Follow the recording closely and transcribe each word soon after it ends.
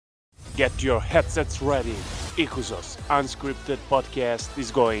Get your headsets ready. Ikuzo's unscripted podcast is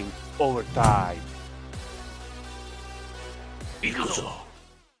going overtime. Ikuzo.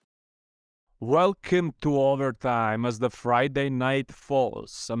 Welcome to Overtime. As the Friday night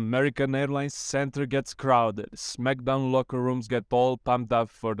falls, American Airlines Center gets crowded. SmackDown locker rooms get all pumped up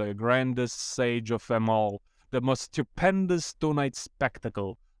for the grandest stage of them all, the most stupendous two-night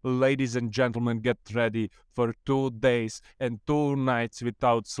spectacle. Ladies and gentlemen, get ready for 2 days and 2 nights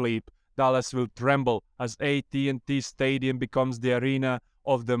without sleep. Dallas will tremble as AT&T Stadium becomes the arena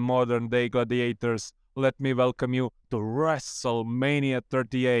of the modern-day gladiators. Let me welcome you to WrestleMania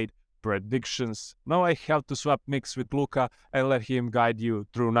 38. Predictions. Now I have to swap mix with Luca and let him guide you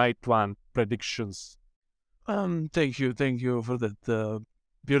through night one predictions. Thank you for that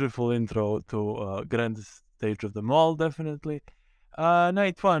beautiful intro to grandest stage of them all. Definitely.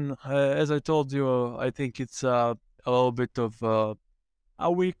 Night one, as I told you, I think it's a little bit of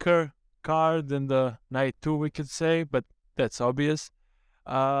a weaker card than the night two, we could say, but that's obvious.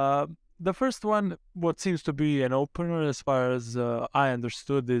 The first one, what seems to be an opener, as far as I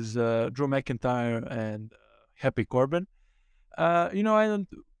understood, is Drew McIntyre and Happy Corbin. A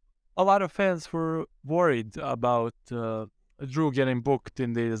lot of fans were worried about Drew getting booked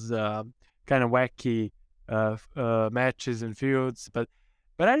in these kind of wacky matches and feuds, but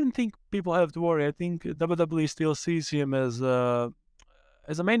I don't think people have to worry. I think WWE still sees him as a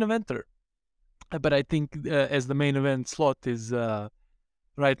main eventer, but I think as the main event slot is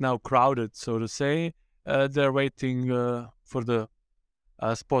right now crowded, so to say, they're waiting for the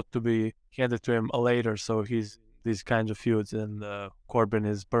spot to be handed to him later. So he's these kinds of feuds, and Corbin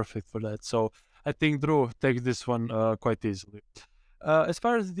is perfect for that. So I think Drew takes this one quite easily. As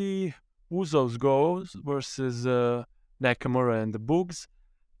far as the Usos goes versus Nakamura and the Boogs,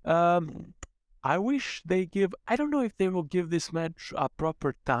 I wish they give. I don't know if they will give this match a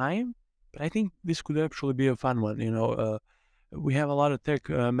proper time, but I think this could actually be a fun one. We have a lot of tag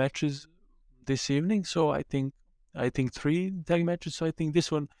matches this evening, so I think 3 tag matches. So I think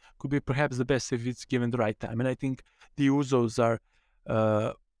this one could be perhaps the best if it's given the right time. And I think the Usos are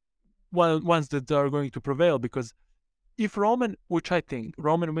ones that are going to prevail, because if Roman, which I think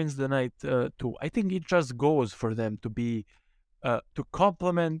Roman wins the night too, I think it just goes for them to be to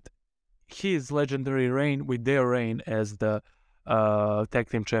complement his legendary reign with their reign as the tag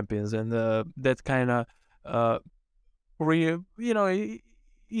team champions, and that kind of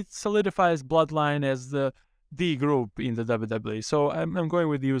it solidifies Bloodline as the group in the WWE. So I'm going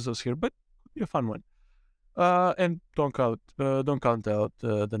with the Usos here, but it'll be a fun one. And don't count out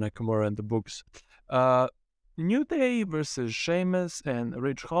the Nakamura and the Books. New Day versus Sheamus and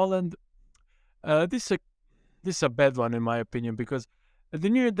Rich Holland. This is a bad one in my opinion, because the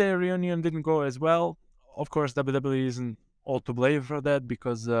New Day reunion didn't go as well. Of course, WWE isn't all to blame for that,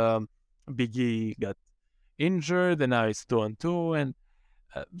 because Big E got injured and now it's 2-2, and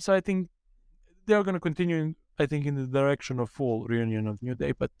so I think they're going to continue, I think, in the direction of full reunion of New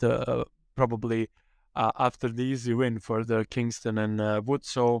Day, but probably after the easy win for the Kingston and Wood.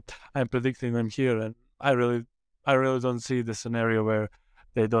 So I'm predicting them here, and I really don't see the scenario where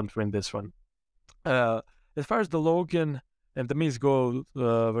they don't win this one. As far as the Logan and the Miz go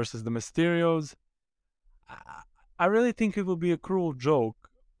versus the Mysterios, I really think it will be a cruel joke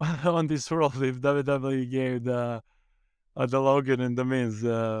on this world if WWE gave the Logan and the Miz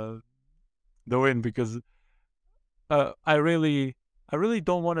the win, because I really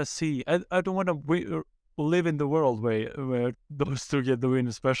don't want to see. I don't want to live in the world where those two get the win,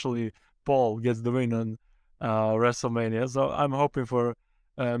 especially Paul gets the win on WrestleMania. So I'm hoping for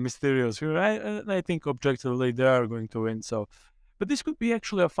Mysterios here. I think objectively they are going to win. So, but this could be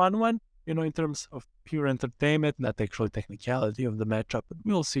actually a fun one, in terms of pure entertainment, not actually technicality of the matchup. But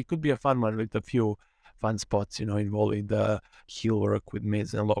we'll see. Could be a fun one with a few fun spots, involving the heel work with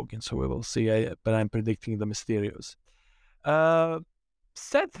Miz and Logan. So we will see. But I'm predicting the Mysterios.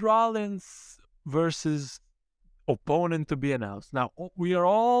 Seth Rollins versus opponent to be announced. Now, we are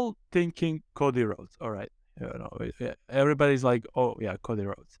all thinking Cody Rhodes. All right. Everybody's like, oh, yeah, Cody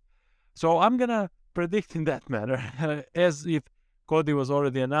Rhodes. So I'm going to predict in that manner as if Cody was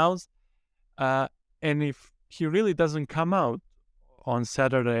already announced. And if he really doesn't come out on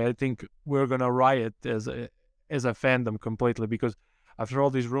Saturday, I think we're going to riot as a fandom completely, because after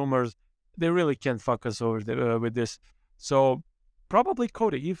all these rumors, they really can't fuck us over with this. So probably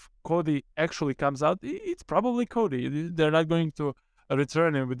Cody. If Cody actually comes out, it's probably Cody. They're not going to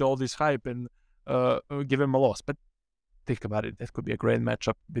return him with all this hype and give him a loss. But think about it. That could be a great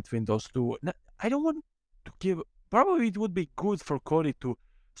matchup between those two. I don't want to give... Probably it would be good for Cody to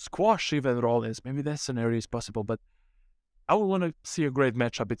squash even Rollins. Maybe that scenario is possible. But I would want to see a great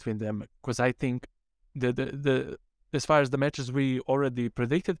matchup between them, because I think the as far as the matches we already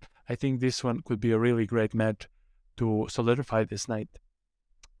predicted, I think this one could be a really great match to solidify this night.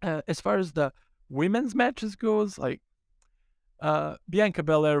 As far as the women's matches goes, like Bianca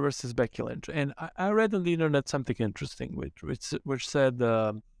Belair versus Becky Lynch, and I read on the internet something interesting, which said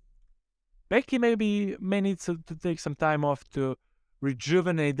Becky may need to take some time off to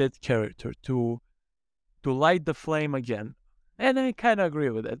rejuvenate that character, to light the flame again, and I kind of agree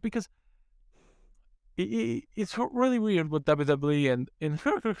with that, because it's really weird what WWE and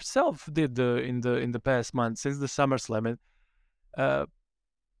her herself did in the past month since the SummerSlam, and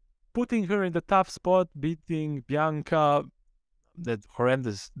putting her in the tough spot, beating Bianca, that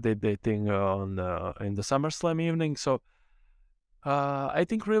horrendous thing on in the SummerSlam evening. So I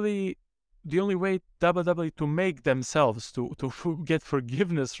think really the only way WWE to make themselves to get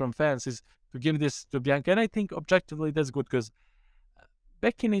forgiveness from fans is to give this to Bianca, and I think objectively that's good, because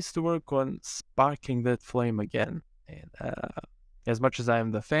Becky needs to work on sparking that flame again. And as much as I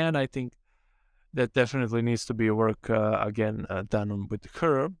am the fan, I think that definitely needs to be a work again done with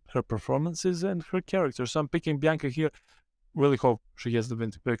her performances and her character. So I'm picking Bianca here. Really hope she gets the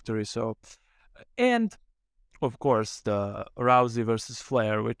victory. So, and of course the Rousey versus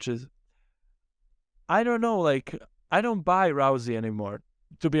Flair, which is, I don't know, like I don't buy Rousey anymore.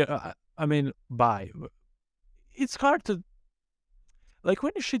 To be, buy. It's hard to. Like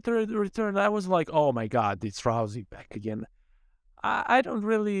when she returned, I was like, oh my God, it's Rousey back again. I don't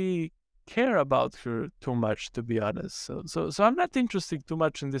really care about her too much, to be honest. So I'm not interested too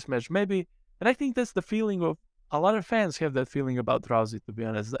much in this match. Maybe, and I think that's the feeling of a lot of fans have that feeling about Rousey, to be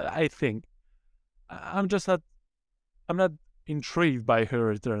honest. I think I'm not intrigued by her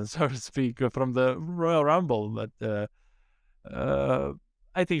return, so to speak, from the Royal Rumble, but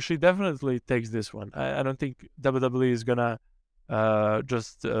I think she definitely takes this one. I don't think WWE is gonna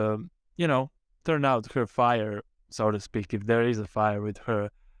just turn out her fire, so to speak, if there is a fire with her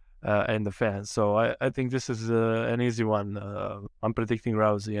and the fans. So I think this is an easy one. I'm predicting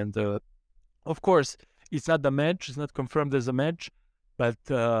Rousey, and of course it's not the match, it's not confirmed as a match, but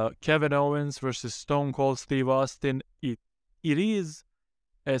Kevin Owens versus Stone Cold Steve Austin, it is,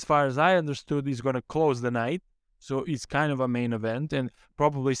 as far as I understood, is going to close the night, so it's kind of a main event and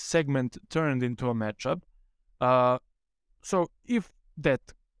probably segment turned into a matchup. So if that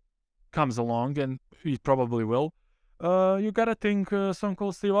comes along, and it probably will, you gotta think Stone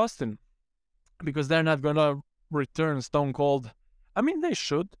Cold Steve Austin, because they're not gonna return Stone Cold. I mean, they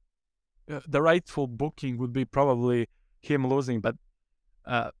should. The rightful booking would be probably him losing, but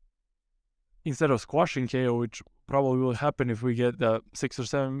instead of squashing KO, which probably will happen if we get 6 or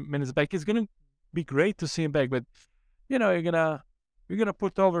 7 minutes back, it's gonna be great to see him back. But you're gonna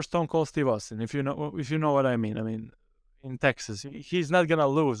put over Stone Cold Steve Austin, if you know what I mean. I mean, in Texas, he's not gonna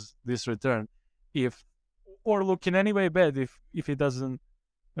lose this return, or look in any way bad if it doesn't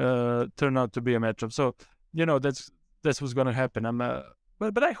turn out to be a matchup. So that's what's gonna happen.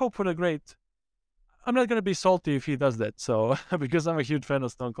 But I hope for the great. I'm not gonna be salty if he does that. So because I'm a huge fan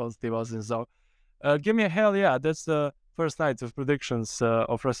of Stone Cold Steve Austin. So give me a hell yeah. That's the first night of predictions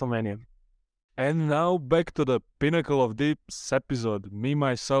of WrestleMania. And now back to the pinnacle of this episode, me,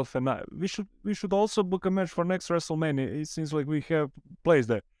 myself, and I. We should also book a match for next WrestleMania. It seems like we have place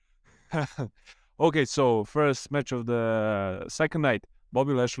there. Okay, so first match of the second night,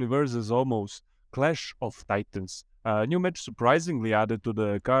 Bobby Lashley versus Omos, Clash of Titans. New match surprisingly added to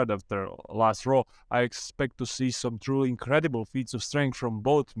the card after last Raw. I expect to see some truly incredible feats of strength from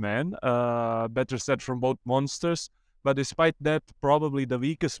both men, better said from both monsters. But despite that, probably the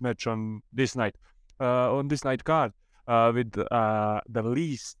weakest match on this night card, with the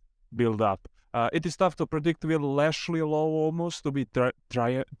least build-up. It is tough to predict, will Lashley allow Omos to be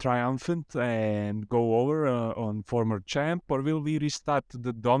triumphant and go over on former champ, or will we restart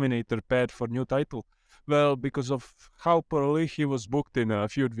the Dominator path for new title? Well, because of how poorly he was booked in a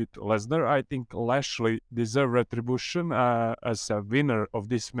feud with Lesnar, I think Lashley deserves retribution as a winner of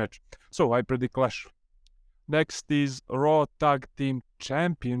this match. So I predict Lashley. Next is Raw Tag Team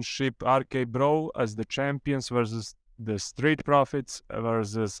Championship, RK Bro as the champions versus the Street Profits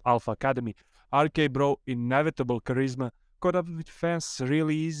versus Alpha Academy. RK Bro, inevitable charisma, caught up with fans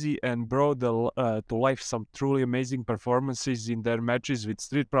really easy and brought to life some truly amazing performances in their matches with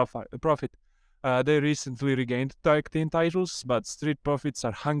Street Profit. They recently regained tag team titles, but Street Profits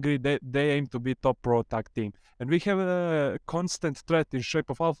are hungry. They aim to be top pro tag team. And we have a constant threat in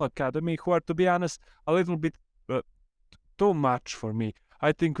shape of Alpha Academy, who are, to be honest, a little bit too much for me.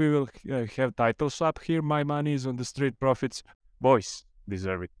 I think we will have title swap here. My money is on the Street Profits. Boys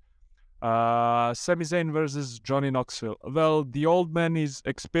deserve it. Sami Zayn versus Johnny Knoxville. Well, the old man is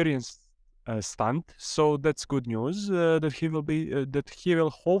experienced stunt, so that's good news that he will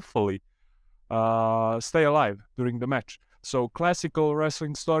hopefully stay alive during the match. So classical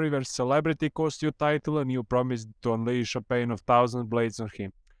wrestling story where celebrity cost you title and you promise to unleash a pain of thousand blades on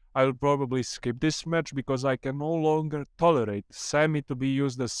him. I will probably skip this match because I can no longer tolerate Sammy to be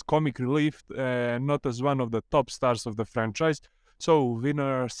used as comic relief and not as one of the top stars of the franchise. So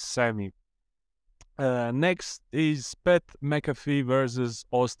winner Sammy. Next is Pat McAfee versus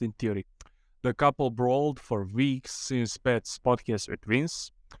Austin Theory. The couple brawled for weeks since Pat's podcast with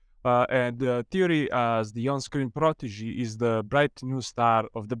Vince. And Theory, as the on-screen protege, is the bright new star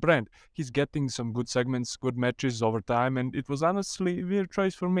of the brand. He's getting some good segments, good matches over time, and it was honestly a weird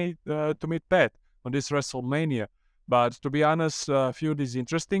choice for me to meet Pat on this WrestleMania. But to be honest, feud is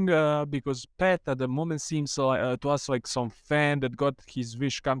interesting because Pat at the moment seems to us like some fan that got his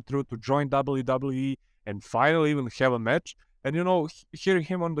wish come true to join WWE and finally even have a match. And you know, hearing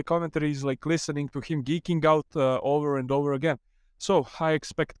him on the commentary is like listening to him geeking out over and over again. So I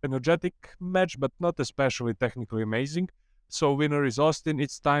expect energetic match, but not especially technically amazing. So winner is Austin.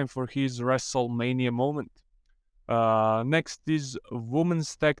 It's time for his WrestleMania moment. Next is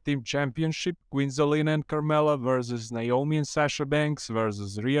Women's Tag Team Championship. Queen Zelina and Carmella versus Naomi and Sasha Banks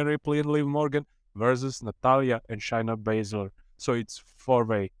versus Rhea Ripley and Liv Morgan versus Natalia and Shayna Baszler. So it's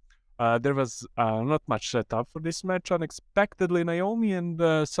 4-way. There was not much set up for this match. Unexpectedly, Naomi and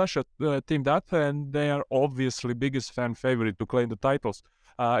Sasha teamed up, and they are obviously biggest fan favorite to claim the titles.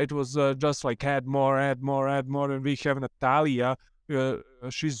 It was just like add more, and we have Natalia.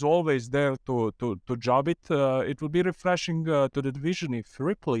 She's always there to job it. It would be refreshing to the division if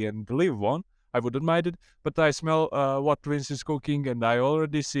Ripley and Liv won. I wouldn't mind it, but I smell what Vince is cooking, and I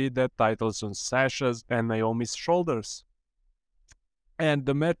already see that titles on Sasha's and Naomi's shoulders. And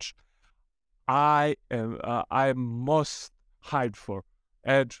the match I'm most hyped for.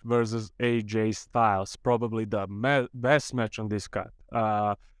 Edge versus AJ Styles, probably the best match on this card.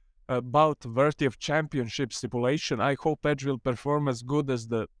 About worthy of championship stipulation, I hope Edge will perform as good as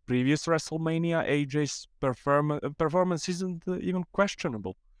the previous WrestleMania. AJ's performance isn't even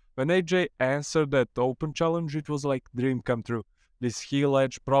questionable. When AJ answered that open challenge, it was like dream come true. This heel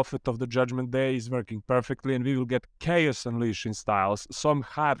Edge prophet of the Judgment Day is working perfectly, and we will get chaos unleashing Styles, some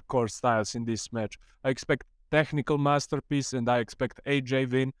hardcore Styles in this match. I expect technical masterpiece, and I expect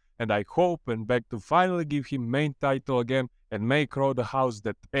AJ win, and I hope and beg to finally give him main title again and make Raw the house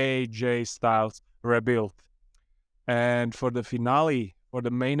that AJ Styles rebuilt. And for the finale, for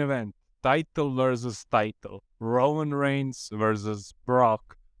the main event, title versus title, Roman Reigns versus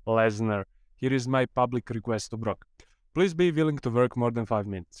Brock Lesnar. Here is my public request to Brock. Please be willing to work more than 5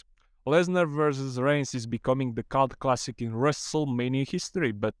 minutes. Lesnar vs. Reigns is becoming the cult classic in WrestleMania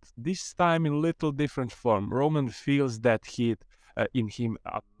history, but this time in little different form. Roman feels that heat in him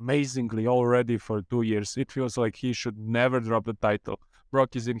amazingly already for 2 years. It feels like he should never drop the title.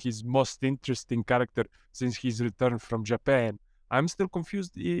 Brock is in his most interesting character since his return from Japan. I'm still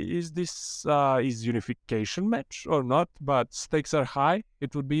confused. Is this his unification match or not? But stakes are high.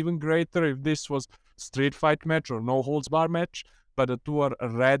 It would be even greater if this was street fight match or no holds bar match, but the two are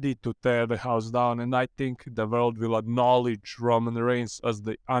ready to tear the house down, and I think the world will acknowledge Roman Reigns as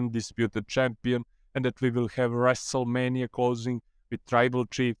the undisputed champion, and that we will have WrestleMania closing with Tribal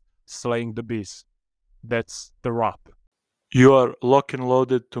Chief slaying the beast. That's the wrap. You are lock and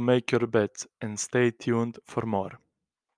loaded to make your bets, and stay tuned for more.